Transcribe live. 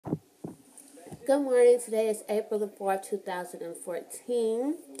Good morning. Today is April the 4th,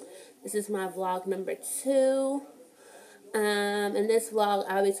 2014. This is my vlog number 2. In this vlog,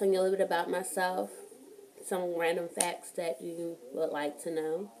 I'll be telling you a little bit about myself, some random facts that you would like to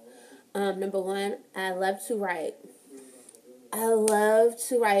know. Number 1, I love to write. I love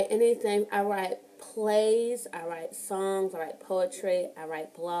to write anything. I write plays, I write songs, I write poetry, I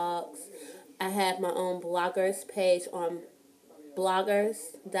write blogs. I have my own bloggers page on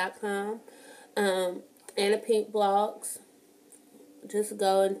bout.com. Anna Pink Blogs. Just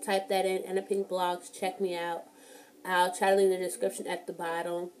go and type that in, Anna Pink Blogs. Check me out. I'll try to leave the description at the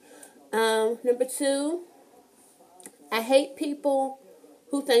bottom. Number 2, I hate people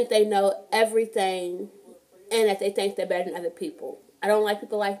who think they know everything and that they think they're better than other people. I don't like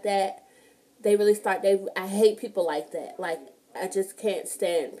people like that. I hate people like that. Like, I just can't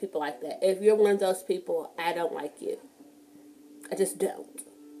stand people like that. If you're one of those people, I don't like you. I just don't.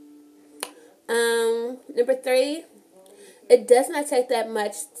 Number 3, it does not take that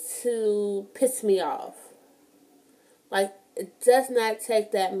much to piss me off. Like, it does not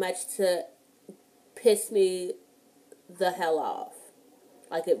take that much to piss me the hell off.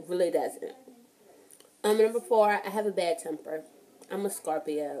 Like, it really doesn't. Number 4, I have a bad temper. I'm a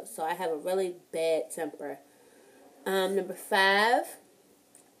Scorpio, so I have a really bad temper. Number 5,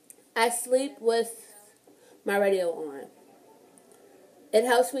 I sleep with my radio on. It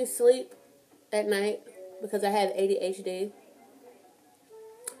helps me sleep at night because I have ADHD.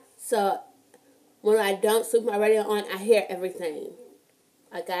 So when I don't sleep with my radio on, I hear everything.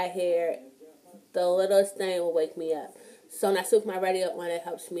 Like, I hear the littlest thing will wake me up. So when I sleep with my radio on, it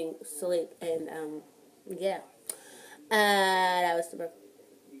helps me sleep. And yeah, that was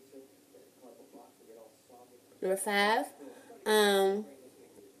number 5. I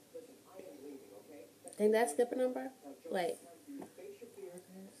think that's skip a number. Wait.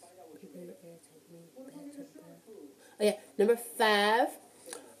 Oh yeah, number 5.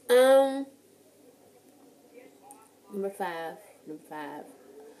 Number five.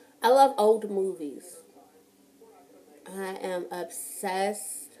 I love old movies. I am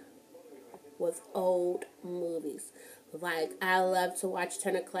obsessed with old movies. Like, I love to watch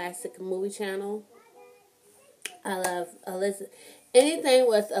Turner Classic Movie Channel. I love anything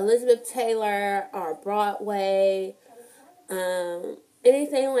with Elizabeth Taylor or Broadway.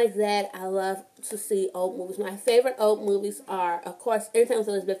 Anything like that, I love to see old movies. My favorite old movies are, of course, anything with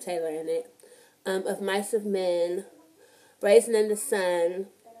Elizabeth Taylor in it. Of Mice of Men, Raisin in the Sun,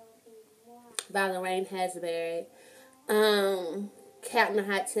 by Lorraine Hansberry, Cat on the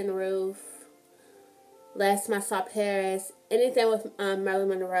Hot Tin Roof, Last Time I Saw Paris, anything with Marilyn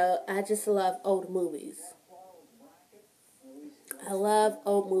Monroe. I just love old movies. I love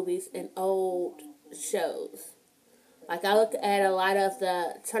old movies and old shows. Like, I look at a lot of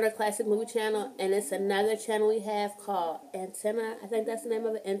the Turner Classic Movie Channel, and it's another channel we have called Antenna. I think that's the name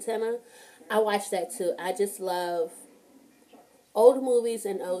of it, Antenna. I watch that too. I just love old movies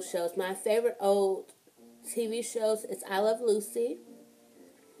and old shows. My favorite old TV shows is I Love Lucy.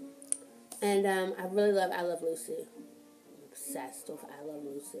 And I really love I Love Lucy. I'm obsessed with I Love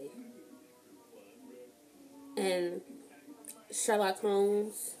Lucy. And Sherlock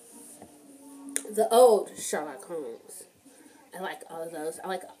Holmes. The old Sherlock Holmes. I like all of those. I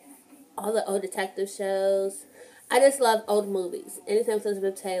like all the old detective shows. I just love old movies. Anything with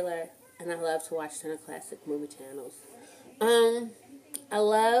Elizabeth Taylor. And I love to watch Turner Classic Movie Channels. I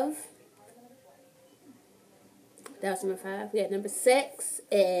love... That was number 5. Yeah, number 6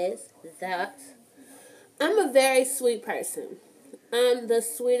 is that I'm a very sweet person. I'm the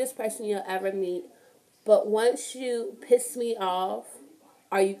sweetest person you'll ever meet. But once you piss me off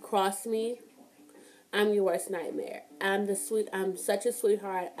or you cross me, I'm your worst nightmare. I'm such a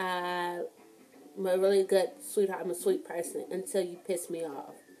sweetheart. I'm a really good sweetheart. I'm a sweet person until you piss me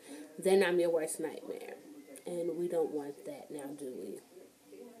off. Then I'm your worst nightmare. And we don't want that now, do we?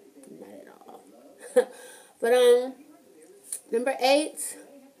 Not at all. But, number 8,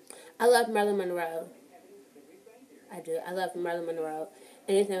 I love Marilyn Monroe. I do. I love Marilyn Monroe.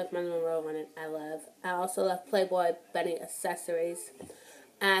 Anything with Marilyn Monroe on it, I love. I also love Playboy Bunny accessories.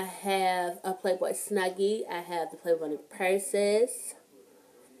 I have a Playboy Snuggie. I have the Playboy Bunny purses.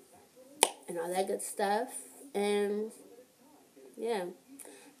 And all that good stuff. And, yeah.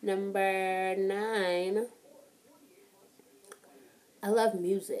 Number 9, I love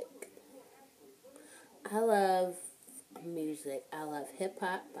music. I love music. I love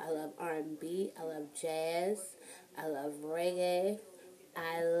hip-hop. I love R&B. I love jazz. I love reggae.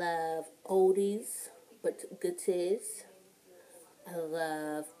 I love oldies, but goodies. I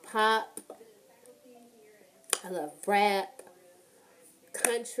love pop. I love rap,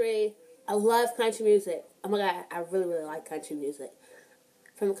 country, I love country music. Oh my God, I really, really like country music.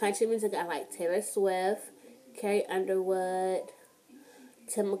 From country music, I like Taylor Swift, Carrie Underwood,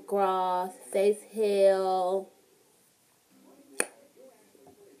 Tim McGraw, Faith Hill,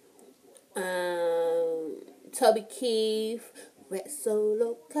 Toby Keith, Red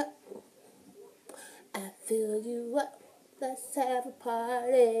Solo Cup. I fill you up. Let's have a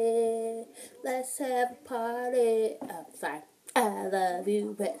party. Let's have a party. Oh, sorry. I love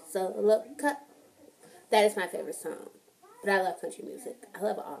you, Red Solo Cup. That is my favorite song. But I love country music. I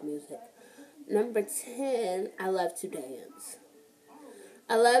love all music. Number 10, I love to dance.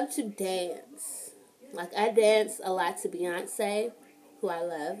 I love to dance. Like, I dance a lot to Beyonce, who I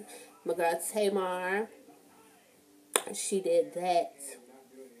love. My girl Tamar, she did that.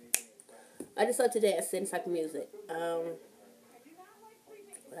 I just love to dance, sing type of music. What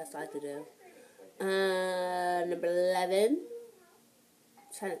else I like to do? Number 11. I'm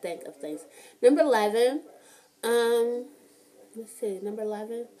trying to think of things. Number 11. Let's see. Number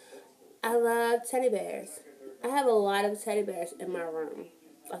 11. I love teddy bears. I have a lot of teddy bears in my room.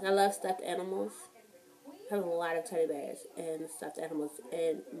 Like, I love stuffed animals. I have a lot of teddy bears and stuffed animals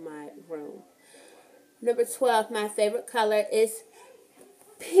in my room. Number 12. My favorite color is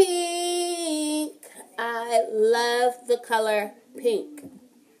pink. I love the color pink.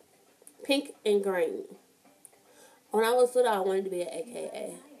 Pink and green. When I was little, I wanted to be an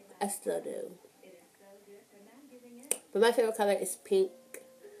AKA. I still do. But my favorite color is pink.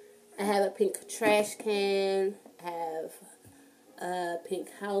 I have a pink trash can. I have a pink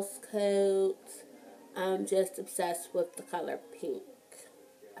house coat. I'm just obsessed with the color pink.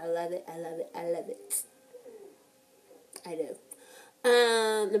 I love it. I love it. I love it. I do.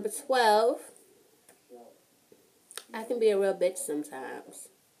 Number 12. I can be a real bitch sometimes.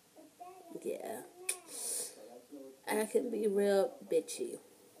 Yeah. I can be real bitchy.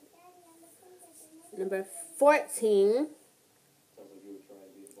 Number 14.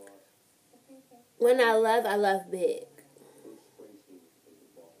 When I love big.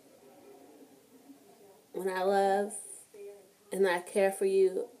 When I love and I care for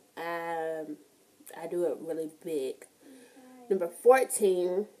you, I do it really big. Number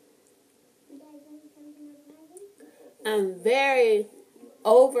 14. I'm very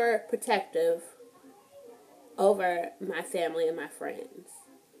overprotective over my family and my friends.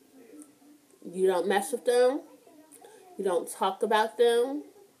 You don't mess with them. You don't talk about them.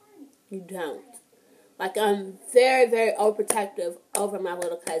 You don't. Like, I'm very, very overprotective over my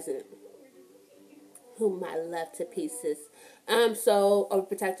little cousin, whom I love to pieces. I'm so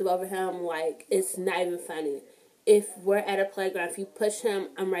overprotective over him, like, it's not even funny. If we're at a playground, if you push him,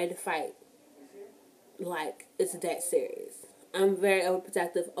 I'm ready to fight. Like, it's that serious. I'm very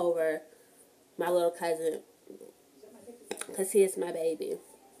overprotective over my little cousin because he is my baby.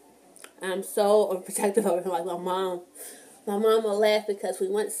 I'm so overprotective over him. Like, my mom will laugh because we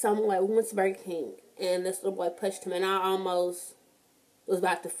went somewhere. We went to Burger King, and this little boy pushed him, and I almost was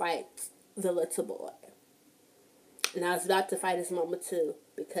about to fight the little boy. And I was about to fight his mama too,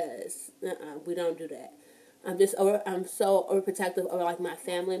 because we don't do that. I'm so overprotective over like my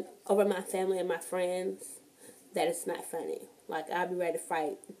family and my friends that it's not funny. Like, I'll be ready to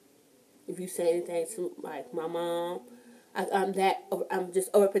fight if you say anything to like my mom. I'm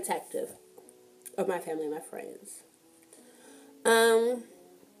just overprotective of my family and my friends.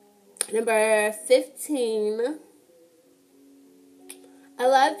 Number 15. I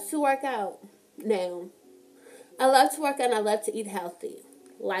love to work out now. I love to work out and I love to eat healthy.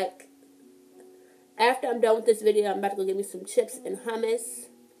 Like, after I'm done with this video, I'm about to go get me some chips and hummus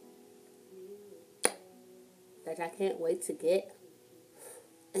that I can't wait to get.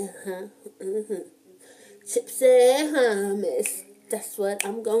 Chips and hummus. That's what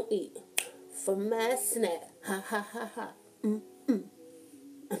I'm going to eat for my snack. Ha, ha, ha, ha. I'm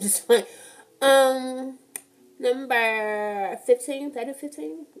just playing. Number 15. Did I do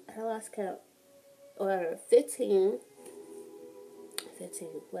 15? I lost count. Or 15. 15.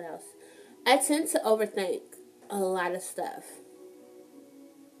 What else? I tend to overthink a lot of stuff.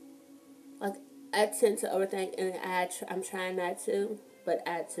 Like, I tend to overthink, and I'm trying not to, but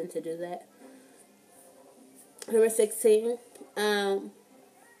I tend to do that. Number 16. I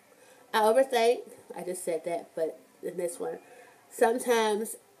overthink. I just said that, but in this one,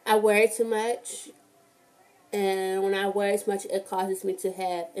 sometimes I worry too much, and when I worry too much, it causes me to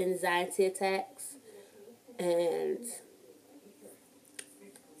have anxiety attacks. And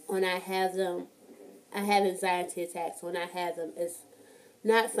when I have them, I have anxiety attacks. When I have them, it's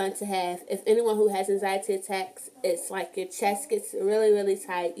not fun to have. If anyone who has anxiety attacks, it's like your chest gets really, really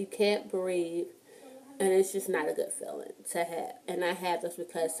tight. You can't breathe. And it's just not a good feeling to have. And I have this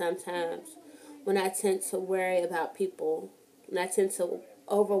because sometimes when I tend to worry about people, when I tend to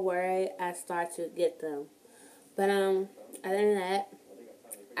over worry, I start to get them. But other than that,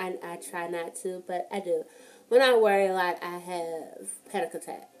 I try not to, but I do. When I worry a lot, I have panic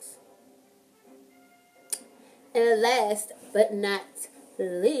attacks. And last but not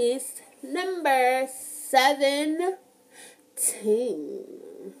least, number 17.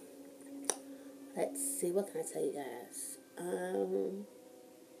 Let's see, what can I tell you guys?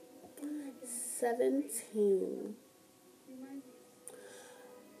 17.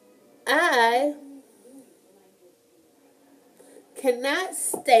 I cannot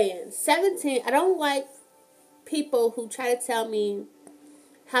stand 17. I don't like people who try to tell me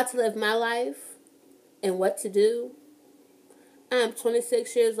how to live my life and what to do. I'm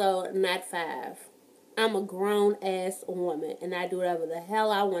 26 years old, not 5. I'm a grown-ass woman, and I do whatever the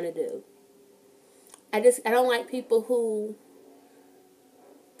hell I want to do. I don't like people who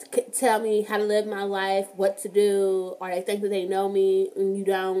tell me how to live my life, what to do, or they think that they know me, and you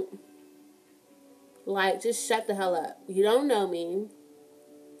don't. Like, just shut the hell up. You don't know me.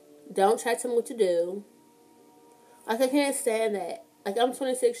 Don't try to tell me what to do. Like, I can't stand that. Like, I'm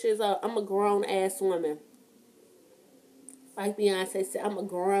 26 years old. I'm a grown-ass woman. Like Beyonce said, I'm a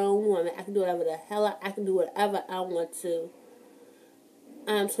grown woman. I can do whatever the hell I can do whatever I want to.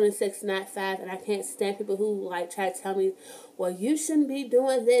 I'm 26, not 5, and I can't stand people who, like, try to tell me, well, you shouldn't be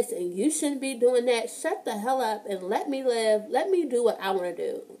doing this, and you shouldn't be doing that. Shut the hell up and let me live. Let me do what I want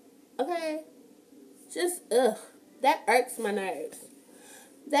to do. Okay? Just, ugh. That irks my nerves.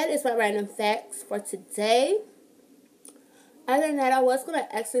 That is my random facts for today. Other than that, I was going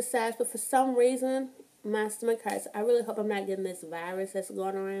to exercise, but for some reason, my stomach hurts. I really hope I'm not getting this virus that's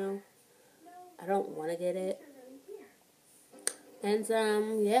going around. I don't want to get it. And,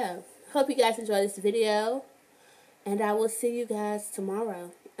 yeah. Hope you guys enjoy this video. And I will see you guys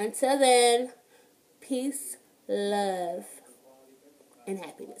tomorrow. Until then, peace, love, and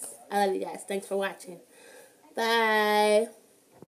happiness. I love you guys. Thanks for watching. Bye.